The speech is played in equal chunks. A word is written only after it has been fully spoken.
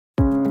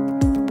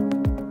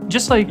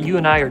Just like you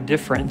and I are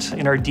different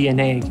in our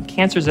DNA,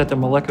 cancers at the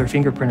molecular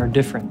fingerprint are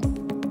different.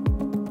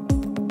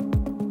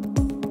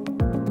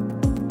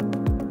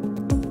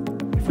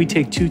 If we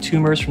take two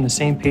tumors from the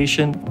same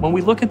patient, when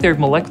we look at their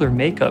molecular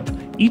makeup,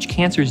 each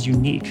cancer is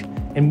unique,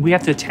 and we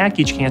have to attack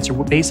each cancer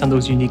based on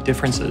those unique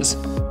differences.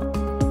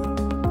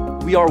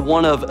 We are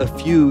one of a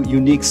few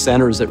unique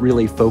centers that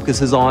really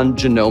focuses on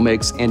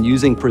genomics and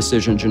using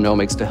precision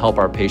genomics to help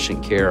our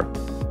patient care.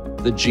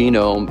 The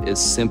genome is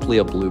simply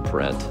a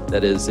blueprint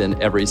that is in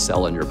every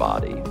cell in your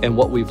body. And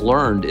what we've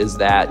learned is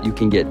that you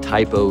can get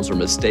typos or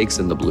mistakes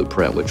in the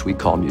blueprint, which we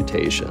call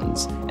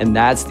mutations. And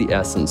that's the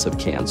essence of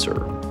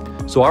cancer.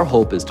 So our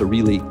hope is to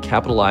really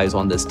capitalize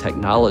on this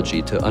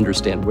technology to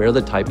understand where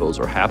the typos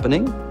are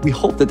happening. We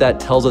hope that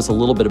that tells us a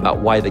little bit about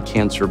why the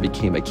cancer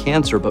became a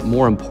cancer, but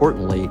more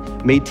importantly,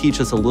 may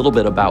teach us a little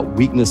bit about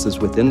weaknesses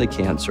within the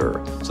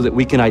cancer so that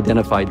we can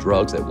identify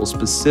drugs that will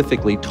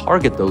specifically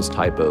target those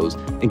typos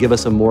and give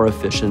us a more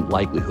efficient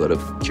likelihood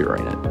of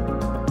curing it.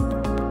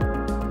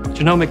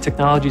 Genomic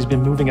technology has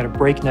been moving at a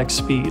breakneck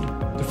speed.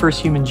 The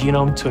first human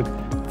genome took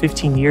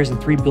 15 years and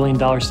 $3 billion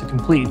to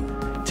complete.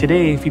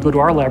 Today, if you go to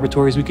our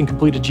laboratories, we can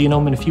complete a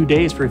genome in a few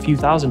days for a few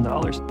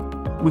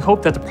 $1,000s. We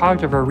hope that the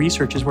product of our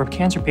research is where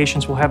cancer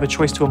patients will have a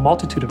choice to a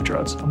multitude of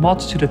drugs, a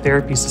multitude of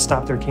therapies to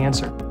stop their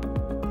cancer.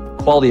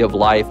 Quality of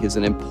life is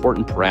an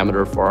important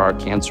parameter for our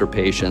cancer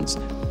patients.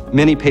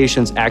 Many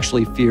patients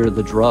actually fear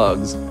the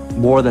drugs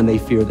more than they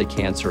fear the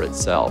cancer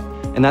itself,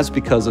 and that's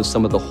because of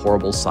some of the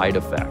horrible side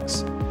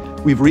effects.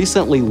 We've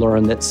recently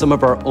learned that some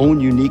of our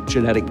own unique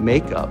genetic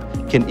makeup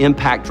can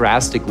impact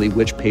drastically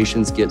which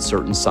patients get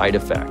certain side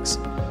effects.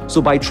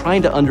 So by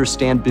trying to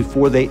understand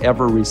before they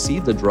ever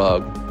receive the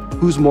drug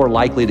who's more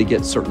likely to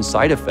get certain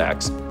side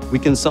effects, we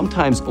can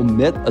sometimes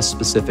omit a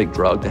specific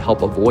drug to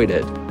help avoid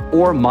it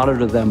or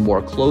monitor them more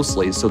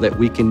closely so that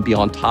we can be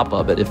on top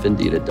of it if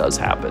indeed it does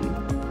happen.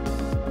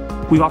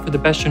 We offer the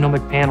best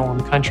genomic panel in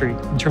the country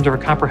in terms of our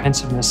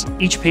comprehensiveness.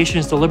 Each patient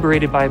is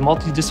deliberated by a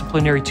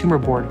multidisciplinary tumor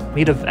board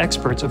made of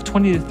experts of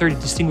 20 to 30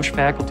 distinguished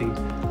faculty,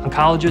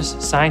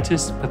 oncologists,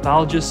 scientists,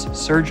 pathologists,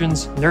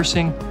 surgeons,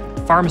 nursing,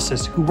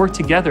 pharmacists who work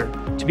together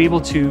to be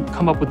able to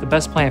come up with the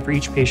best plan for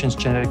each patient's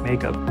genetic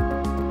makeup.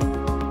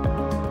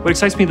 What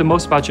excites me the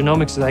most about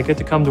genomics is I get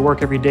to come to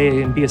work every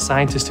day and be a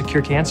scientist to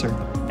cure cancer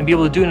and be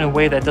able to do it in a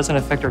way that doesn't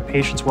affect our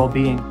patients'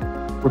 well-being,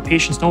 where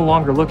patients no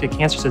longer look at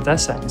cancer as a death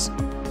sentence,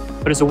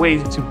 but as a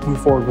way to move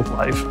forward with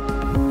life.